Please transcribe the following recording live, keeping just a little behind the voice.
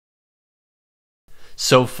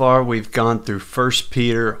So far, we've gone through 1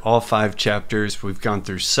 Peter, all 5 chapters. We've gone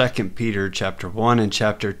through 2 Peter, chapter 1 and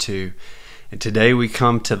chapter 2. And today we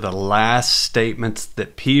come to the last statements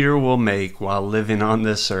that Peter will make while living on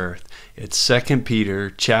this earth. It's 2 Peter,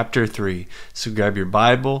 chapter 3. So grab your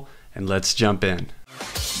Bible and let's jump in.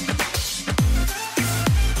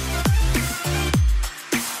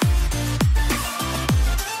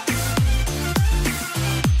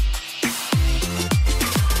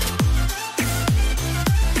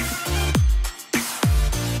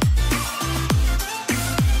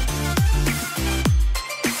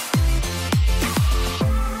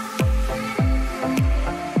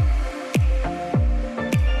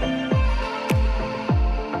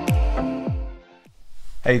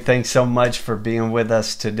 Hey, thanks so much for being with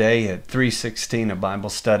us today at 316, a Bible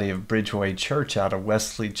study of Bridgeway Church out of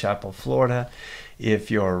Wesley Chapel, Florida. If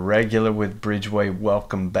you're a regular with Bridgeway,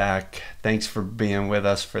 welcome back. Thanks for being with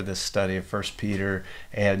us for this study of 1 Peter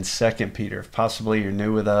and 2 Peter. If possibly you're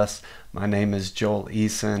new with us, my name is Joel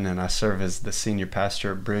Eason, and I serve as the senior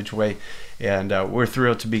pastor at Bridgeway. And we're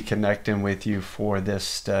thrilled to be connecting with you for this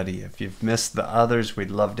study. If you've missed the others,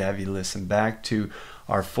 we'd love to have you listen back to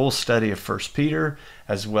our full study of 1 Peter,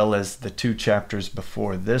 as well as the 2 chapters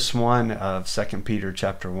before this one of 2 Peter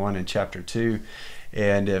chapter 1 and chapter 2.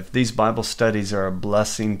 And if these Bible studies are a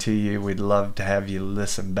blessing to you, we'd love to have you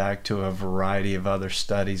listen back to a variety of other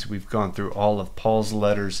studies. We've gone through all of Paul's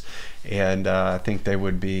letters, and I think they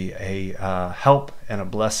would be a help and a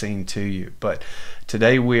blessing to you. But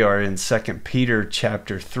today we are in 2 Peter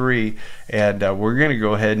chapter 3, and we're going to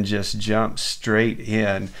go ahead and just jump straight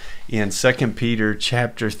in 2 Peter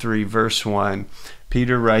chapter 3, verse 1.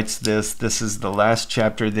 Peter writes this. This is the last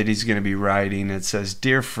chapter that he's going to be writing. It says,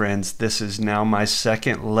 "Dear friends, this is now my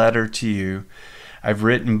second letter to you. I've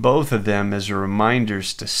written both of them as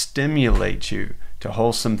reminders to stimulate you to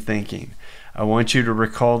wholesome thinking. I want you to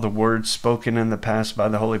recall the words spoken in the past by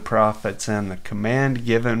the holy prophets and the command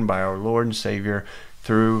given by our Lord and Savior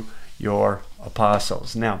through your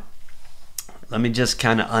apostles." Now, let me just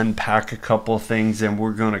kind of unpack a couple things and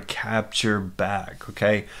we're going to capture back,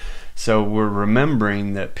 okay? So we're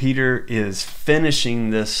remembering that Peter is finishing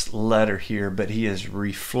this letter here, but he is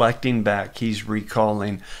reflecting back. He's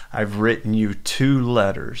recalling, I've written you 2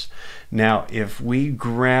 letters. Now, if we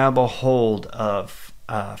grab a hold of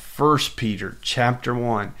 1 Peter chapter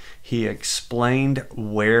 1, he explained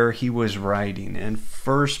where he was writing. In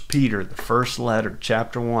 1 Peter, the first letter,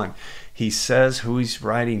 chapter 1, he says who he's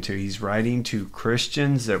writing to. He's writing to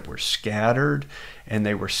Christians that were scattered, and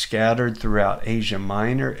they were scattered throughout Asia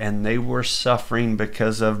Minor, and they were suffering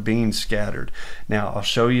because of being scattered. Now, I'll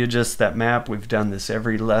show you just that map. We've done this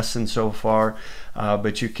every lesson so far,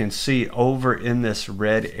 but you can see over in this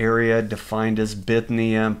red area defined as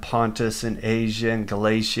Bithynia and Pontus and Asia and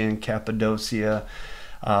Galatia and Cappadocia.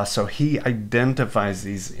 So he identifies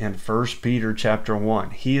these in 1 Peter chapter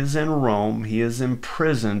 1. He is in Rome, he is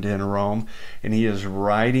imprisoned in Rome, and he is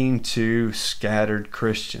writing to scattered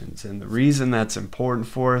Christians. And the reason that's important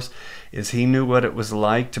for us is he knew what it was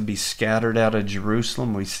like to be scattered out of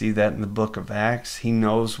Jerusalem. We see that in the book of Acts. He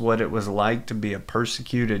knows what it was like to be a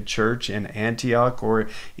persecuted church in Antioch or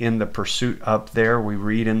in the pursuit up there. We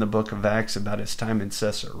read in the book of Acts about his time in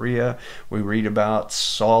Caesarea. We read about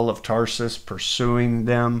Saul of Tarsus pursuing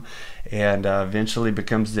them and eventually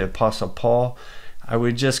becomes the Apostle Paul. I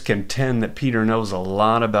would just contend that Peter knows a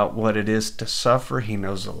lot about what it is to suffer. He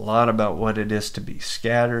knows a lot about what it is to be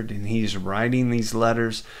scattered, and he's writing these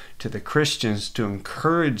letters to the Christians to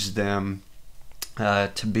encourage them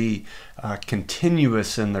to be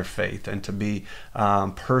continuous in their faith and to be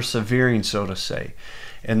persevering, so to say.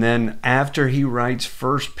 And then after he writes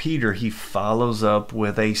 1 Peter, he follows up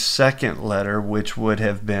with a second letter, which would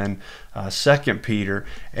have been 2 Peter.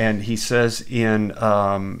 And he says in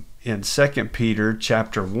 2 Peter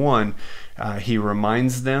chapter 1, he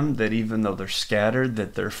reminds them that even though they're scattered,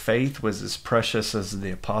 that their faith was as precious as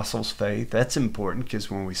the apostles' faith. That's important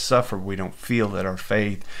because when we suffer, we don't feel that our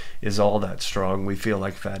faith is all that strong. We feel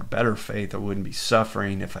like if I had better faith, I wouldn't be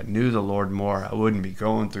suffering. If I knew the Lord more, I wouldn't be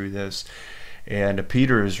going through this. And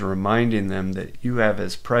Peter is reminding them that you have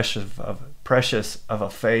as precious of a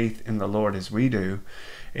faith in the Lord as we do.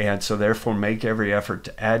 And so therefore make every effort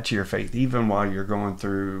to add to your faith, even while you're going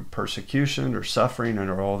through persecution or suffering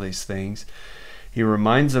or all these things. He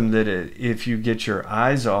reminds them that if you get your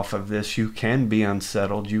eyes off of this, you can be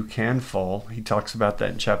unsettled, you can fall. He talks about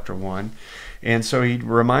that in chapter 1. And so he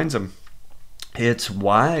reminds them, it's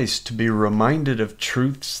wise to be reminded of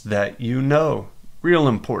truths that you know. Real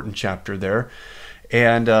important chapter there.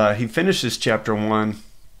 And he finishes chapter 1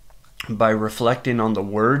 by reflecting on the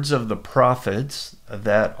words of the prophets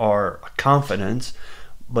that are confidence,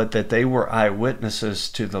 but that they were eyewitnesses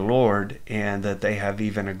to the Lord, and that they have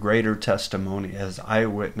even a greater testimony as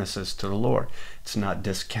eyewitnesses to the Lord. It's not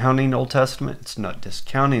discounting Old Testament. It's not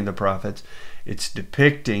discounting the prophets. It's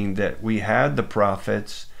depicting that we had the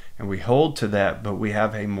prophets and we hold to that, but we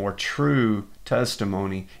have a more true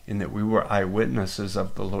testimony in that we were eyewitnesses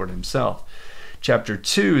of the Lord himself. Chapter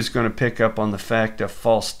 2 is going to pick up on the fact of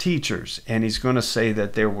false teachers, and he's going to say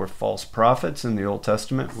that there were false prophets in the Old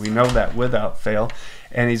Testament. We know that without fail.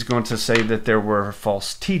 And he's going to say that there were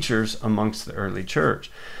false teachers amongst the early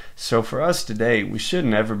church. So for us today, we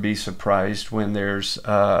shouldn't ever be surprised when there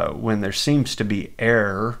seems to be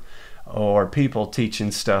error or people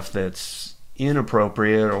teaching stuff that's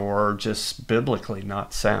inappropriate or just biblically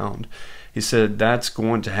not sound. He said that's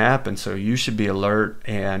going to happen, so you should be alert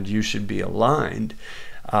and you should be aligned.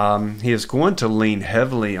 He is going to lean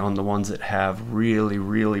heavily on the ones that have really,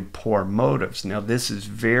 really poor motives. Now, this is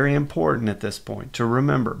very important at this point to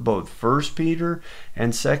remember, both 1 Peter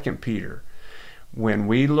and 2 Peter. When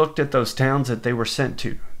we looked at those towns that they were sent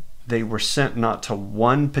to, they were sent not to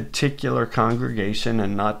one particular congregation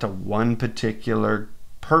and not to one particular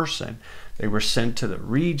person. They were sent to the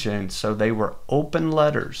region, so they were open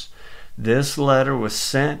letters. This letter was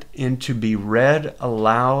sent in to be read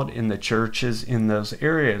aloud in the churches in those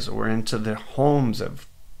areas, or into the homes of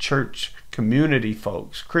church community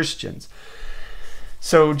folks, Christians.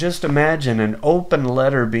 So just imagine an open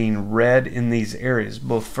letter being read in these areas.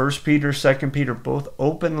 Both 1 Peter, 2 Peter, both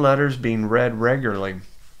open letters being read regularly.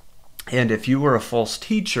 And if you were a false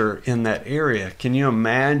teacher in that area, can you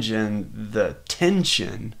imagine the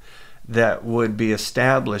tension that would be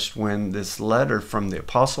established when this letter from the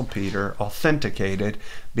Apostle Peter, authenticated,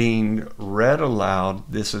 being read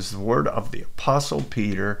aloud? This is the word of the Apostle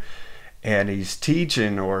Peter, and he's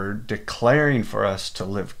teaching or declaring for us to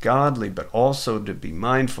live godly, but also to be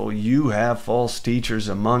mindful you have false teachers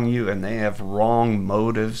among you, and they have wrong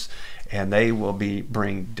motives, and they will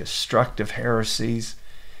bring destructive heresies.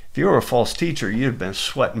 If you were a false teacher, you'd have been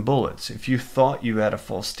sweating bullets. If you thought you had a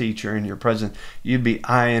false teacher in your presence, you'd be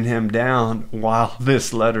eyeing him down while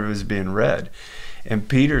this letter was being read. And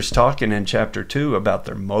Peter's talking in chapter 2 about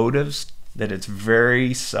their motives, that it's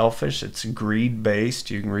very selfish, it's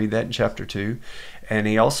greed-based. You can read that in chapter 2. And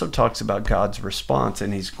he also talks about God's response,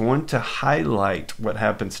 and he's going to highlight what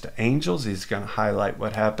happens to angels. He's going to highlight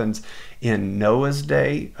what happens in Noah's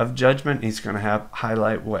day of judgment. He's going to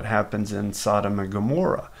highlight what happens in Sodom and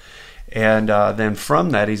Gomorrah. And then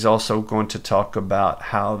from that, he's also going to talk about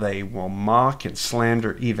how they will mock and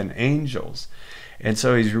slander even angels. And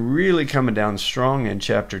so he's really coming down strong in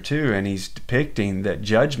chapter 2, and he's depicting that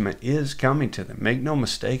judgment is coming to them. Make no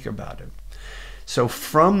mistake about it. So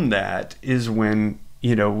from that is when,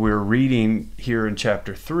 we're reading here in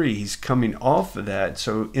chapter 3, he's coming off of that.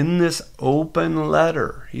 So in this open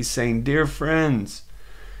letter, he's saying, dear friends,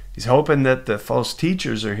 he's hoping that the false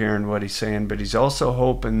teachers are hearing what he's saying, but he's also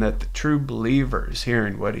hoping that the true believer is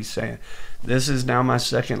hearing what he's saying. This is now my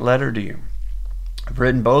second letter to you. I've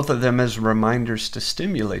written both of them as reminders to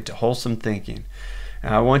stimulate to wholesome thinking.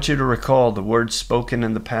 And I want you to recall the words spoken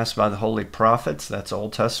in the past by the holy prophets. That's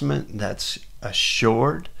Old Testament. That's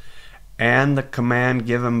assured. And the command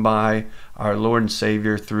given by our Lord and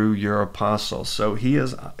Savior through your apostles. So he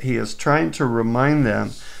is trying to remind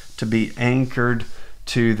them to be anchored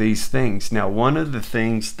to these things. Now, one of the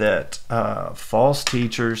things that false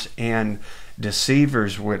teachers and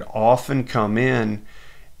deceivers would often come in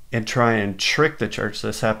and try and trick the church.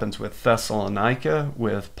 This happens with Thessalonica,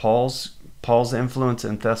 with Paul's influence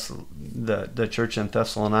in the church in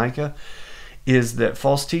Thessalonica, is that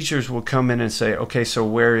false teachers will come in and say, okay, so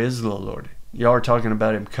where is the Lord? Y'all are talking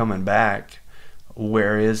about him coming back.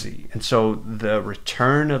 Where is he? And so the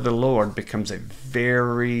return of the Lord becomes a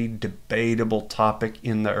very debatable topic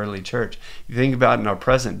in the early church. You think about it in our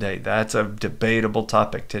present day, that's a debatable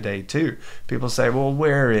topic today too. People say, well,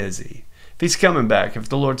 where is he? If he's coming back, if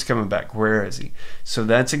the Lord's coming back, where is he? So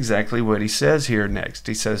that's exactly what he says here next.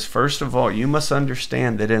 He says, first of all, you must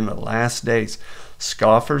understand that in the last days,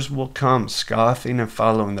 scoffers will come, scoffing and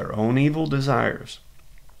following their own evil desires.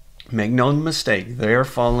 Make no mistake, they are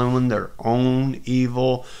following their own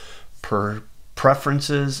evil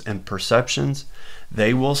preferences and perceptions.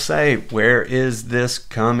 They will say, where is this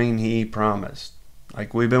coming he promised?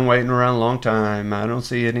 Like, we've been waiting around a long time. I don't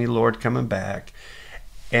see any Lord coming back.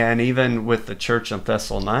 And even with the church in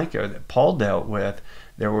Thessalonica that Paul dealt with,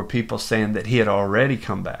 there were people saying that he had already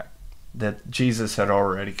come back, that Jesus had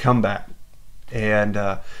already come back. And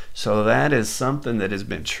so that is something that has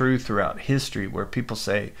been true throughout history, where people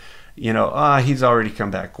say, he's already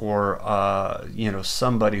come back, or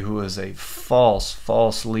somebody who is a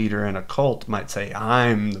false leader in a cult might say,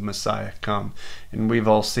 I'm the Messiah, come. And we've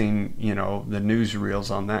all seen, the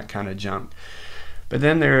newsreels on that kind of junk. But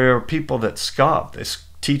then there are people that scoff.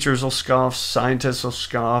 Teachers will scoff, scientists will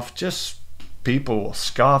scoff, just people will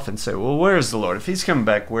scoff and say, well, where is the Lord? If he's coming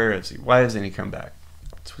back, where is he? Why hasn't he come back?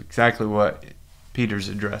 That's exactly what Peter's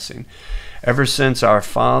addressing. Ever since our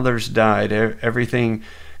fathers died, everything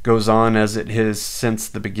goes on as it is since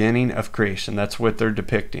the beginning of creation. That's what they're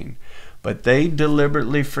depicting. But they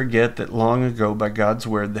deliberately forget that long ago, by God's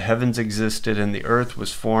word, the heavens existed and the earth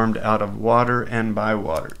was formed out of water and by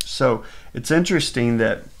water. So it's interesting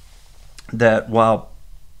that while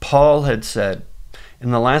Paul had said,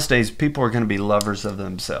 in the last days, people are going to be lovers of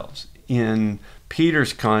themselves. In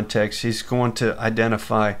Peter's context, he's going to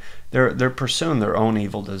identify they're pursuing their own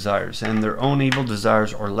evil desires, and their own evil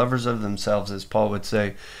desires, or lovers of themselves, as Paul would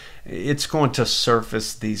say, it's going to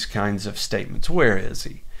surface these kinds of statements. Where is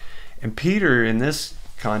he? And Peter, in this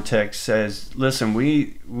context, says, listen,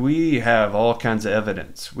 we have all kinds of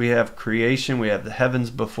evidence. We have creation, we have the heavens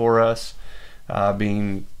before us,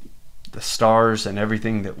 being the stars and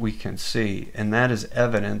everything that we can see, and that is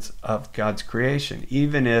evidence of God's creation.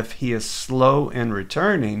 Even if he is slow in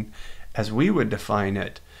returning, as we would define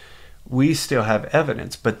it, we still have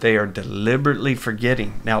evidence, but they are deliberately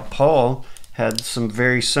forgetting. Now, Paul had some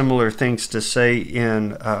very similar things to say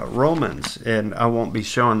in Romans, and I won't be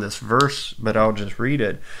showing this verse, but I'll just read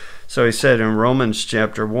it. So he said in Romans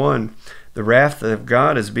chapter 1, the wrath of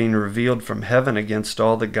God is being revealed from heaven against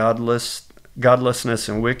all the godlessness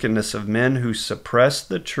and wickedness of men who suppress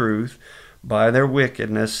the truth by their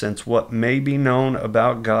wickedness, since what may be known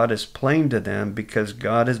about God is plain to them, because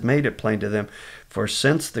God has made it plain to them. For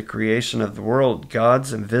since the creation of the world,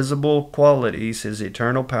 God's invisible qualities, his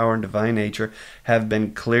eternal power and divine nature, have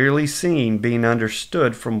been clearly seen, being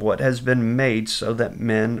understood from what has been made, so that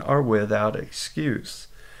men are without excuse.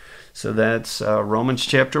 So that's Romans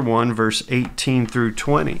chapter 1, verse 18 through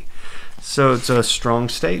 20. So it's a strong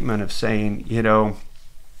statement of saying,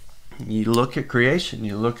 you look at creation,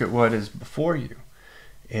 you look at what is before you,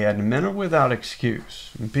 and men are without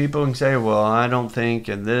excuse. And people can say, well, I don't think,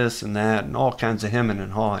 and this and that, and all kinds of hemming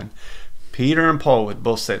and hawing. Peter and Paul would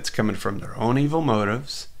both say it's coming from their own evil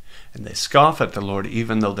motives, and they scoff at the Lord,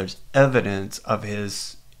 even though there's evidence of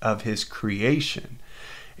his creation.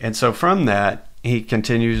 And so from that, he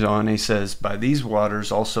continues on, he says, by these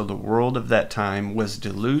waters also the world of that time was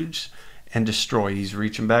deluged and destroyed. He's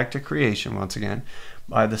reaching back to creation once again.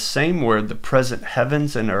 By the same word, the present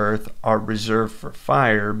heavens and earth are reserved for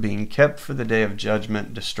fire, being kept for the day of judgment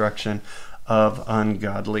and destruction of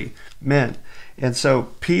ungodly men. And so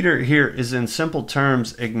Peter here is in simple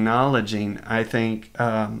terms acknowledging, I think,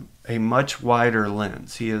 a much wider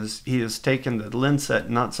lens. He has taken the lens set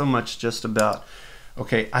not so much just about,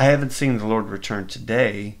 okay, I haven't seen the Lord return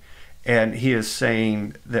today, and he is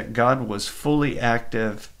saying that God was fully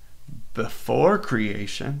active before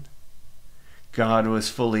creation. God was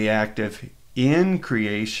fully active in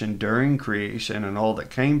creation, during creation, and all that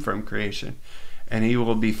came from creation, and he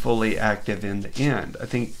will be fully active in the end. I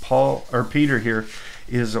think Peter here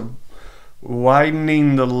is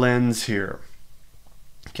widening the lens here,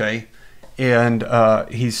 okay? And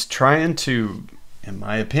he's trying to, in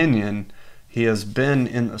my opinion, he has been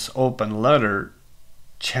in this open letter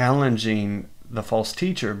challenging the false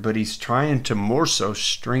teacher, but he's trying to more so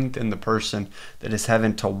strengthen the person that is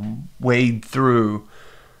having to wade through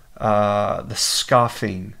the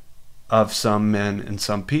scoffing of some men and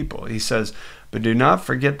some people. He says, but do not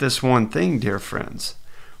forget this one thing, dear friends.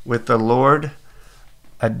 With the Lord,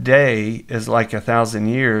 a day is like 1,000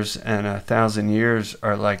 years, and 1,000 years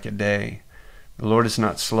are like a day. The Lord is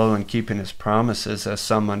not slow in keeping his promises, as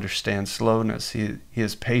some understand slowness. He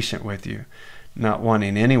is patient with you, not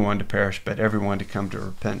wanting anyone to perish, but everyone to come to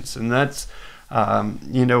repentance. And that's,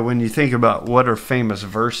 when you think about what are famous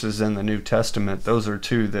verses in the New Testament, those are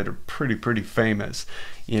two that are pretty famous.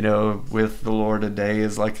 With the Lord, a day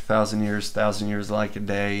is like 1,000 years, 1,000 years like a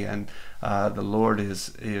day. And the Lord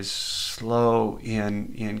is slow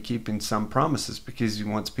in keeping some promises, because he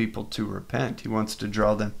wants people to repent. He wants to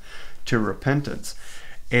draw them to repentance.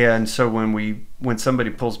 And so when somebody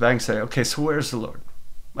pulls back and say, okay, so where's the Lord?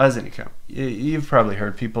 Why doesn't he come? You've probably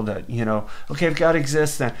heard people that, okay, if God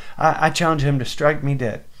exists, then I challenge him to strike me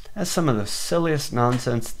dead. That's some of the silliest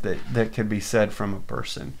nonsense that could be said from a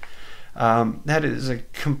person. That is a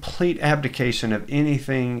complete abdication of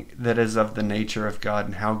anything that is of the nature of God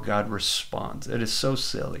and how God responds. It is so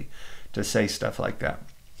silly to say stuff like that.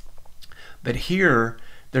 But here,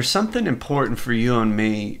 there's something important for you and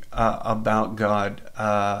me about God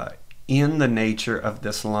in the nature of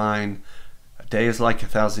this line, a day is like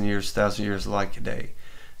 1,000 years, 1,000 years like a day.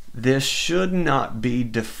 This should not be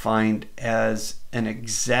defined as an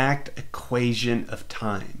exact equation of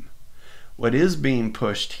time. What is being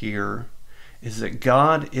pushed here is that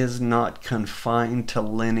God is not confined to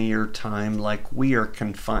linear time like we are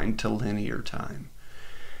confined to linear time.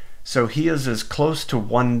 So he is as close to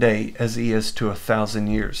one day as he is to 1,000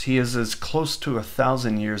 years. He is as close to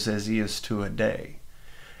 1,000 years as he is to a day.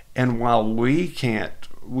 And while we can't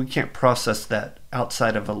process that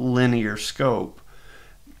outside of a linear scope,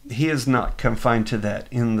 he is not confined to that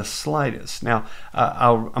in the slightest. Now,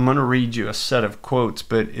 I'm going to read you a set of quotes,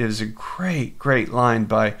 but it is a great line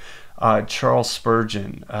by Charles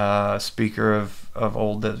Spurgeon, speaker of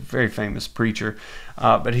old, a very famous preacher.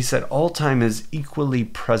 But he said, all time is equally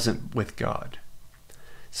present with God.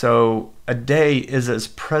 So a day is as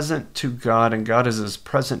present to God, and God is as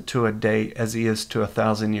present to a day as he is to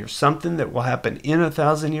 1,000 years. Something that will happen in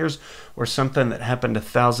 1,000 years or something that happened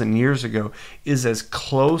 1,000 years ago is as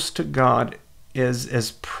close to God, is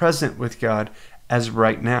as present with God as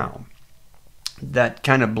right now. That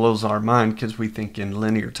kind of blows our mind because we think in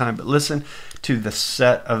linear time. But listen to the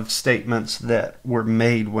set of statements that were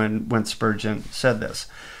made when Spurgeon said this.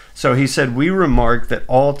 So he said, we remark that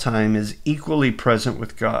all time is equally present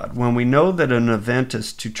with God. When we know that an event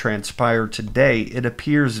is to transpire today, it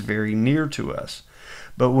appears very near to us.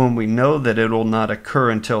 But when we know that it will not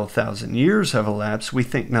occur until 1,000 years have elapsed, we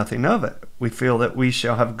think nothing of it. We feel that we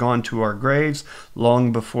shall have gone to our graves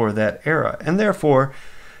long before that era, and therefore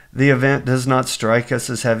the event does not strike us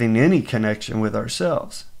as having any connection with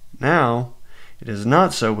ourselves. Now, it is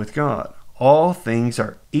not so with God. All things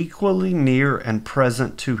are equally near and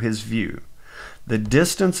present to his view. The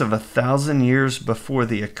distance of 1,000 years before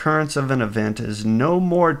the occurrence of an event is no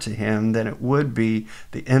more to him than it would be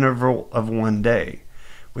the interval of one day.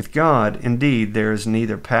 With God, indeed, there is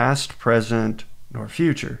neither past, present, nor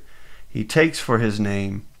future. He takes for his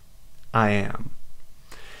name, I am.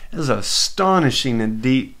 It is an astonishing and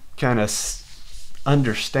deep kind of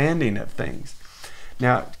understanding of things.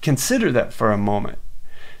 Now, consider that for a moment.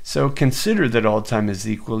 So consider that all time is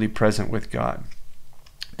equally present with God.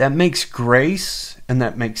 That makes grace and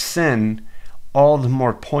that makes sin all the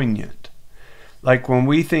more poignant. Like when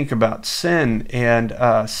we think about sin, and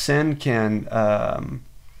sin can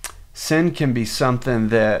be something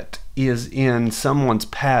that is in someone's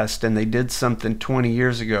past, and they did something 20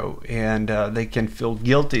 years ago, and they can feel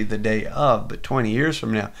guilty the day of, but 20 years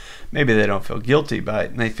from now, maybe they don't feel guilty by it,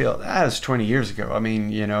 and they feel, it's 20 years ago. I mean,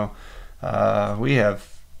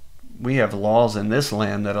 we have laws in this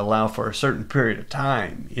land that allow for a certain period of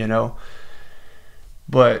time,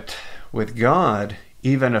 But with God,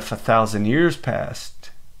 even if 1,000 years passed,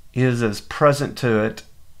 he is as present to it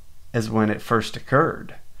as when it first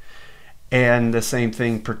occurred. And the same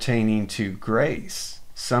thing pertaining to grace.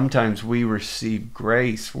 Sometimes we receive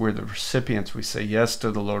grace, we're the recipients, we say yes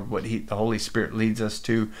to the Lord, what the Holy Spirit leads us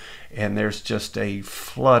to, and there's just a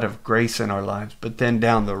flood of grace in our lives. But then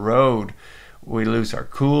down the road, we lose our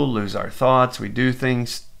cool, lose our thoughts, we do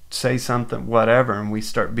things, say something, whatever, and we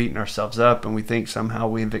start beating ourselves up, and we think somehow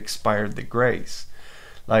we've expired the grace.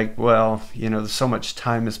 Like, well, so much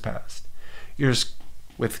time has passed.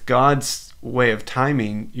 With God's way of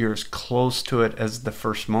timing, you're as close to it as the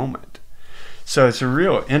first moment. So it's a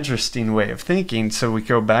real interesting way of thinking. So we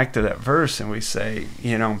go back to that verse and we say,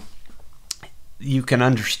 you can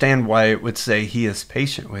understand why it would say he is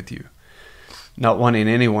patient with you, not wanting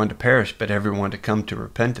anyone to perish, but everyone to come to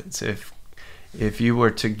repentance. If you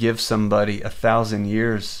were to give somebody 1,000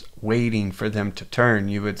 years waiting for them to turn,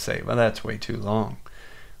 you would say, well, that's way too long.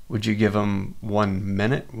 Would you give them 1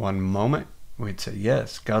 minute, 1 moment? We'd say,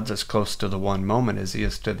 yes, God's as close to the 1 moment as he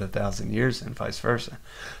is to the 1,000 years, and vice versa.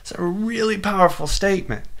 It's a really powerful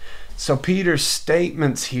statement. So Peter's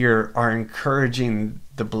statements here are encouraging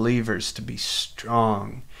the believers to be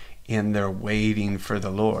strong in their waiting for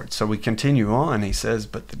the Lord. So we continue on. He says,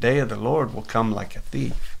 but the day of the Lord will come like a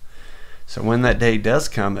thief. So when that day does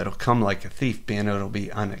come, it'll come like a thief, being it'll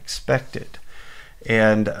be unexpected.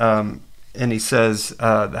 And he says,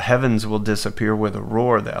 the heavens will disappear with a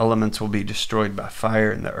roar, the elements will be destroyed by fire,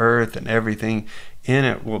 and the earth and everything in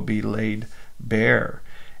it will be laid bare.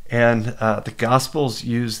 And the Gospels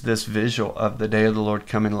use this visual of the day of the Lord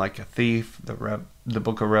coming like a thief. The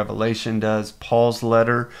book of Revelation does. Paul's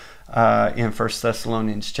letter in 1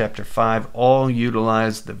 Thessalonians chapter 5 all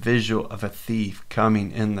utilize the visual of a thief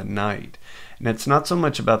coming in the night. And it's not so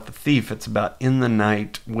much about the thief, it's about in the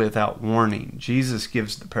night without warning. Jesus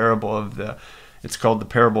gives the parable of the It's called the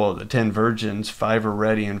parable of the 10 virgins. 5 are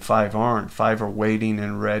ready and 5 aren't. 5 are waiting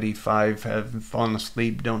and ready. 5 have fallen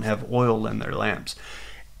asleep, don't have oil in their lamps.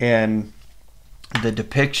 And the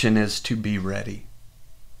depiction is to be ready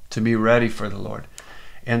for the Lord.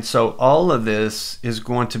 And so all of this is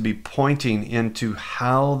going to be pointing into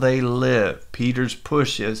how they live. Peter's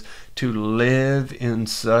push is to live in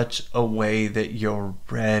such a way that you're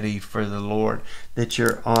ready for the Lord, that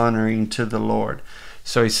you're honoring to the Lord.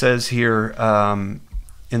 So he says here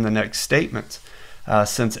in the next statements,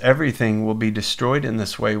 since everything will be destroyed in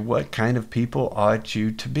this way, what kind of people ought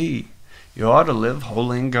you to be? You ought to live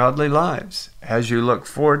holy and godly lives. As you look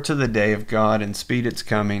forward to the day of God and speed its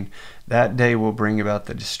coming, that day will bring about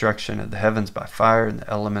the destruction of the heavens by fire, and the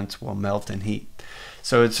elements will melt in heat.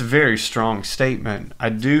 So it's a very strong statement. I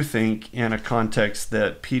do think in a context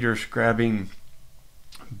that Peter's grabbing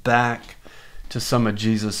back to some of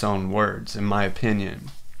Jesus' own words, in my opinion.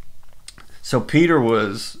 So Peter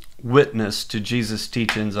was witness to Jesus'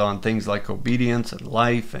 teachings on things like obedience and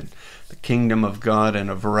life and the kingdom of God and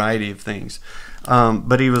a variety of things.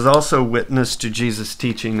 But he was also witness to Jesus'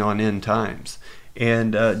 teaching on end times.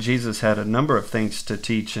 And Jesus had a number of things to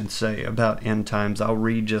teach and say about end times. I'll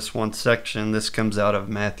read just one section. This comes out of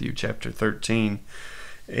Matthew chapter 13.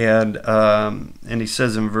 And he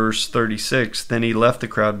says in verse 36, then he left the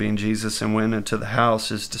crowd, being Jesus, and went into the house.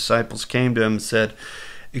 His disciples came to him and said,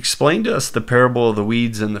 explain to us the parable of the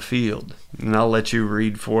weeds in the field. And I'll let you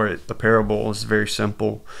read for it. The parable is very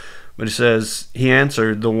simple. But it says, he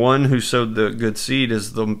answered, the one who sowed the good seed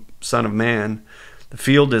is the Son of Man. The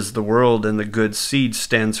field is the world, and the good seed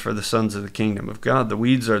stands for the sons of the kingdom of God. The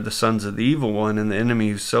weeds are the sons of the evil one, and the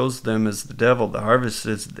enemy who sows them is the devil. The harvest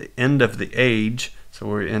is the end of the age, so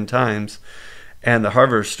we're in times, and the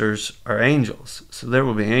harvesters are angels. So there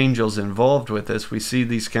will be angels involved with this. We see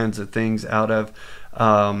these kinds of things out of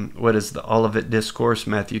what is the Olivet Discourse,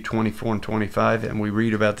 Matthew 24 and 25, and we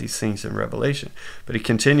read about these things in Revelation. But he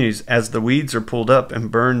continues, as the weeds are pulled up and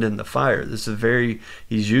burned in the fire. This is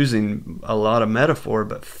he's using a lot of metaphor,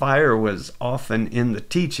 but fire was often in the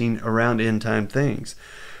teaching around end time things.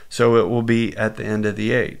 So it will be at the end of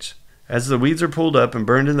the age. As the weeds are pulled up and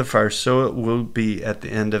burned in the fire, so it will be at the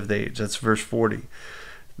end of the age. That's verse 40.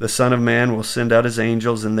 The Son of Man will send out his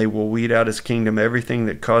angels, and they will weed out his kingdom, everything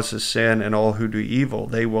that causes sin and all who do evil.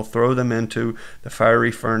 They will throw them into the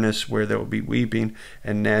fiery furnace, where there will be weeping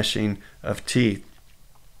and gnashing of teeth.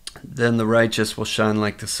 Then the righteous will shine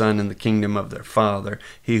like the sun in the kingdom of their Father.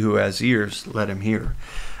 He who has ears, let him hear.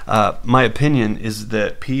 My opinion is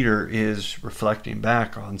that Peter is reflecting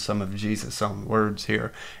back on some of Jesus' own words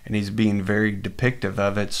here, and he's being very depictive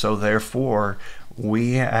of it. So therefore,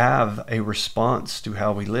 we have a response to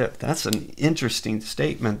how we live. That's an interesting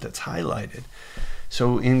statement that's highlighted.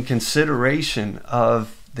 So in consideration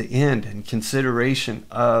of the end, in consideration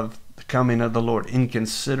of the coming of the Lord, in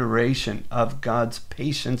consideration of God's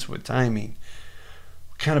patience with timing,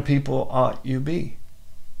 what kind of people ought you be?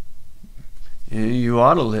 You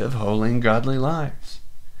ought to live holy and godly lives,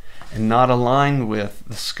 and not align with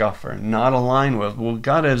the scuffer, not align with, well,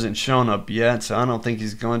 God hasn't shown up yet, so I don't think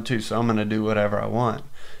he's going to, so I'm going to do whatever I want.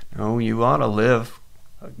 No, you ought to live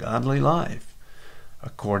a godly life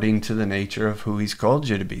according to the nature of who he's called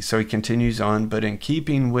you to be. So he continues on, but in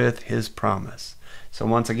keeping with his promise. So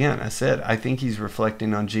once again, I said, I think he's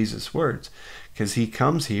reflecting on Jesus' words, because he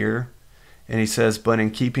comes here and he says, but in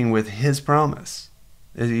keeping with his promise.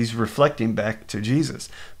 He's reflecting back to Jesus,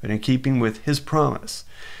 but in keeping with his promise.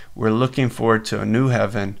 We're looking forward to a new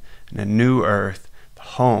heaven and a new earth, the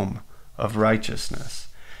home of righteousness.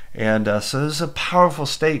 And so this is a powerful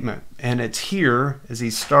statement. And it's here, as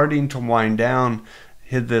he's starting to wind down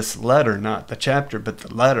this letter, not the chapter, but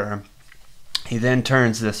the letter. He then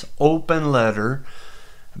turns this open letter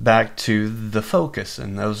back to the focus.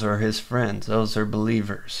 And those are his friends. Those are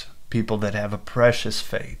believers, people that have a precious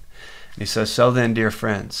faith. He says, so then, dear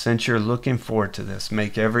friends, since you're looking forward to this,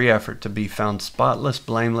 make every effort to be found spotless,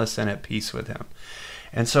 blameless, and at peace with him.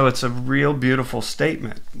 And so it's a real beautiful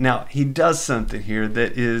statement. Now, he does something here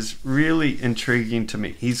that is really intriguing to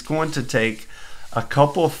me. He's going to take a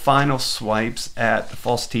couple of final swipes at the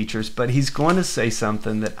false teachers, but he's going to say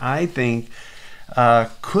something that I think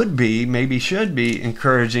could be, maybe should be,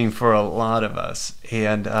 encouraging for a lot of us.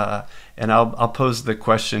 And I'll pose the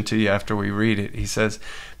question to you after we read it. He says,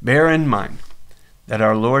 bear in mind that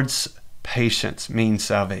our Lord's patience means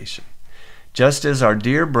salvation. Just as our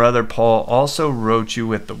dear brother Paul also wrote you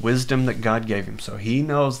with the wisdom that God gave him. So he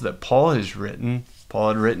knows that Paul had written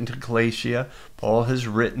to Galatia. Paul has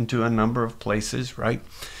written to a number of places, right?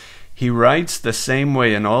 He writes the same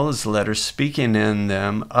way in all his letters, speaking in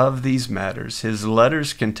them of these matters. His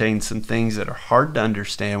letters contain some things that are hard to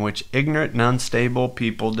understand, which ignorant and unstable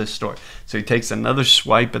people distort. So he takes another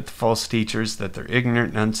swipe at the false teachers, that they're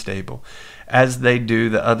ignorant and unstable, as they do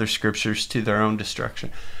the other scriptures to their own destruction.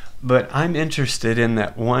 But I'm interested in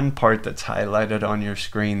that one part that's highlighted on your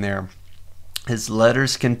screen there. His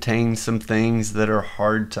letters contain some things that are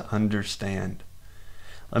hard to understand.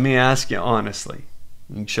 Let me ask you honestly.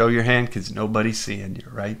 You can show your hand because nobody's seeing you,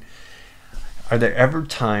 right? Are there ever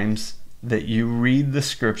times that you read the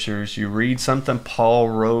scriptures, you read something Paul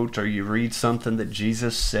wrote, or you read something that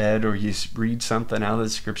Jesus said, or you read something out of the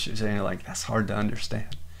scriptures and you're like, that's hard to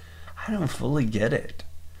understand. I don't fully get it.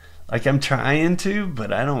 Like, I'm trying to,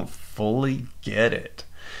 but I don't fully get it.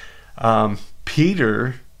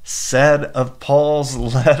 Peter said of Paul's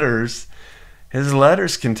letters, his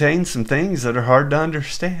letters contain some things that are hard to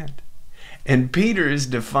understand. And Peter is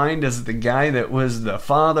defined as the guy that was the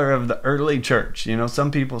father of the early church. You know, some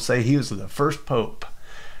people say he was the first pope.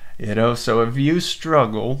 You know, so if you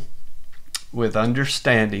struggle with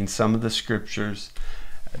understanding some of the scriptures,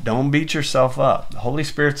 don't beat yourself up. The Holy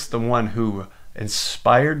Spirit's the one who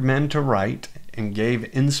inspired men to write and gave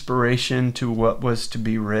inspiration to what was to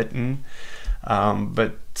be written.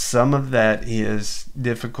 But some of that is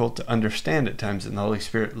difficult to understand at times, and the Holy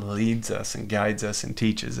Spirit leads us and guides us and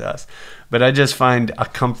teaches us. But I just find a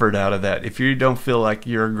comfort out of that. If you don't feel like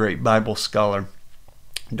you're a great Bible scholar,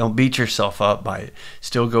 don't beat yourself up by it.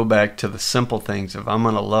 Still go back to the simple things of, I'm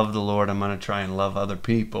going to love the Lord, I'm going to try and love other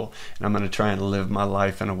people, and I'm going to try and live my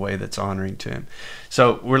life in a way that's honoring to Him.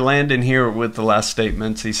 So we're landing here with the last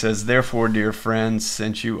statements. He says, therefore, dear friends,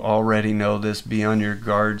 since you already know this, be on your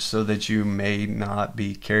guard so that you may not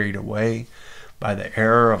be carried away by the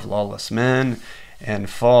error of lawless men and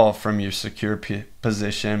fall from your secure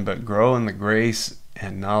position, but grow in the grace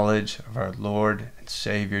and knowledge of our Lord and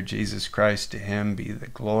Savior Jesus Christ. To Him be the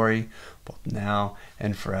glory both now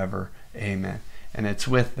and forever. Amen. And it's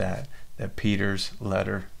with that Peter's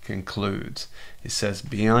letter concludes. It says,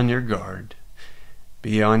 be on your guard,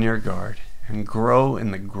 and grow in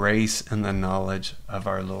the grace and the knowledge of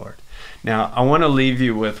our Lord. Now, I want to leave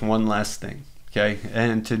you with one last thing, okay?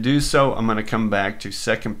 And to do so, I'm going to come back to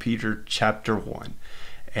 2 Peter chapter 1.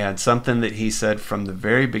 And something that he said from the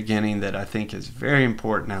very beginning that I think is very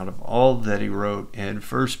important out of all that he wrote in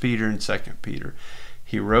 1 Peter and 2 Peter.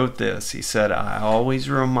 He wrote this. He said, I will always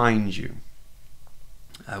remind you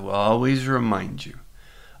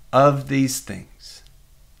of these things,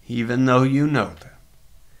 even though you know them,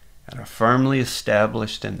 and are firmly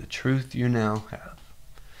established in the truth you now have.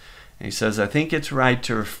 And he says, I think it's right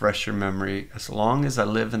to refresh your memory as long as I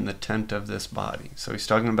live in the tent of this body. So he's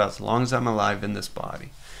talking about as long as I'm alive in this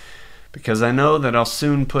body. Because I know that I'll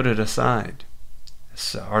soon put it aside.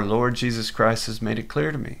 So our Lord Jesus Christ has made it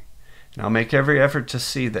clear to me. And I'll make every effort to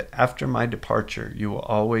see that after my departure, you will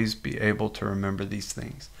always be able to remember these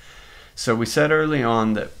things. So we said early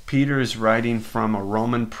on that Peter is writing from a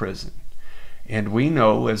Roman prison. And we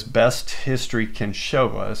know, as best history can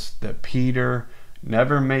show us, that Peter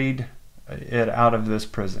never made it out of this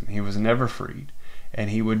prison. He was never freed. And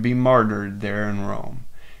he would be martyred there in Rome.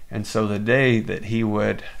 And so the day that he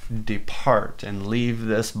would depart and leave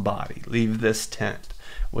this body, leave this tent,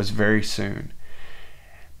 was very soon.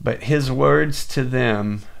 But his words to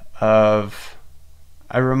them of,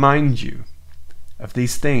 I remind you of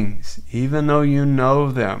these things, even though you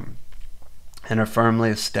know them and are firmly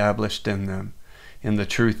established in them, in the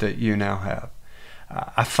truth that you now have.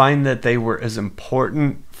 I find that they were as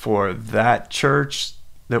important for that church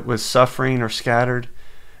that was suffering or scattered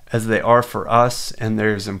as they are for us, and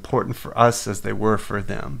they're as important for us as they were for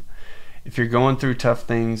them. If you're going through tough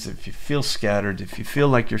things, if you feel scattered, if you feel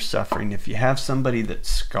like you're suffering, if you have somebody that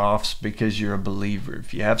scoffs because you're a believer,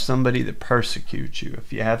 if you have somebody that persecutes you,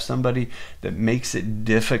 if you have somebody that makes it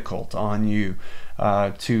difficult on you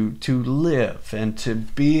to live and to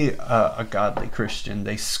be a godly Christian,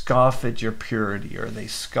 they scoff at your purity, or they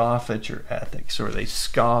scoff at your ethics, or they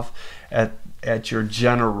scoff at your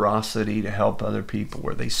generosity to help other people,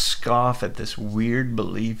 or they scoff at this weird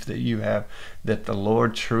belief that you have that the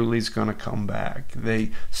Lord truly is going to come back.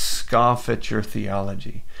 They scoff at your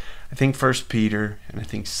theology. I think 1 Peter and I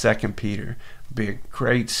think 2 Peter would be a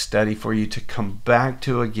great study for you to come back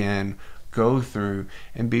to again, go through,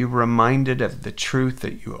 and be reminded of the truth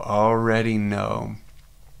that you already know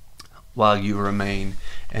while you remain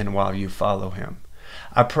and while you follow Him.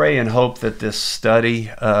 I pray and hope that this study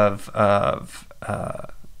of 1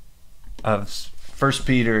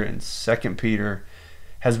 Peter and 2 Peter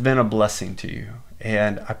has been a blessing to you.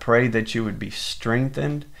 And I pray that you would be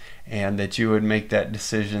strengthened and that you would make that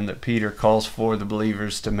decision that Peter calls for the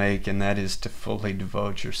believers to make, and that is to fully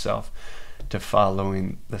devote yourself to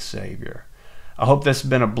following the Savior. I hope this has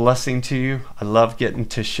been a blessing to you. I love getting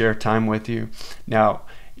to share time with you. Now,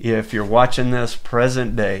 if you're watching this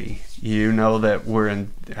present day, you know that we're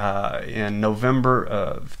in November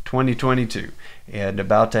of 2022 and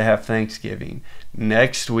about to have Thanksgiving.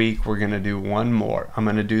 Next week, we're going to do one more. I'm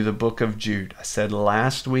going to do the book of Jude. I said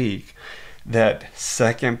last week that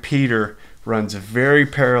 2 Peter runs very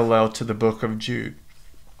parallel to the book of Jude.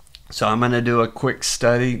 So I'm going to do a quick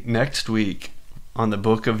study next week on the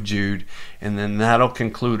book of Jude, and then that'll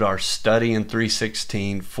conclude our study in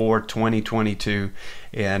 316 for 2022,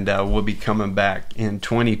 and we'll be coming back in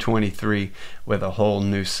 2023 with a whole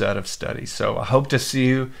new set of studies. So I hope to see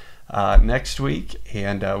you next week,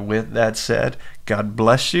 and with that said, God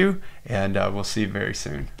bless you, and we'll see you very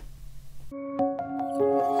soon.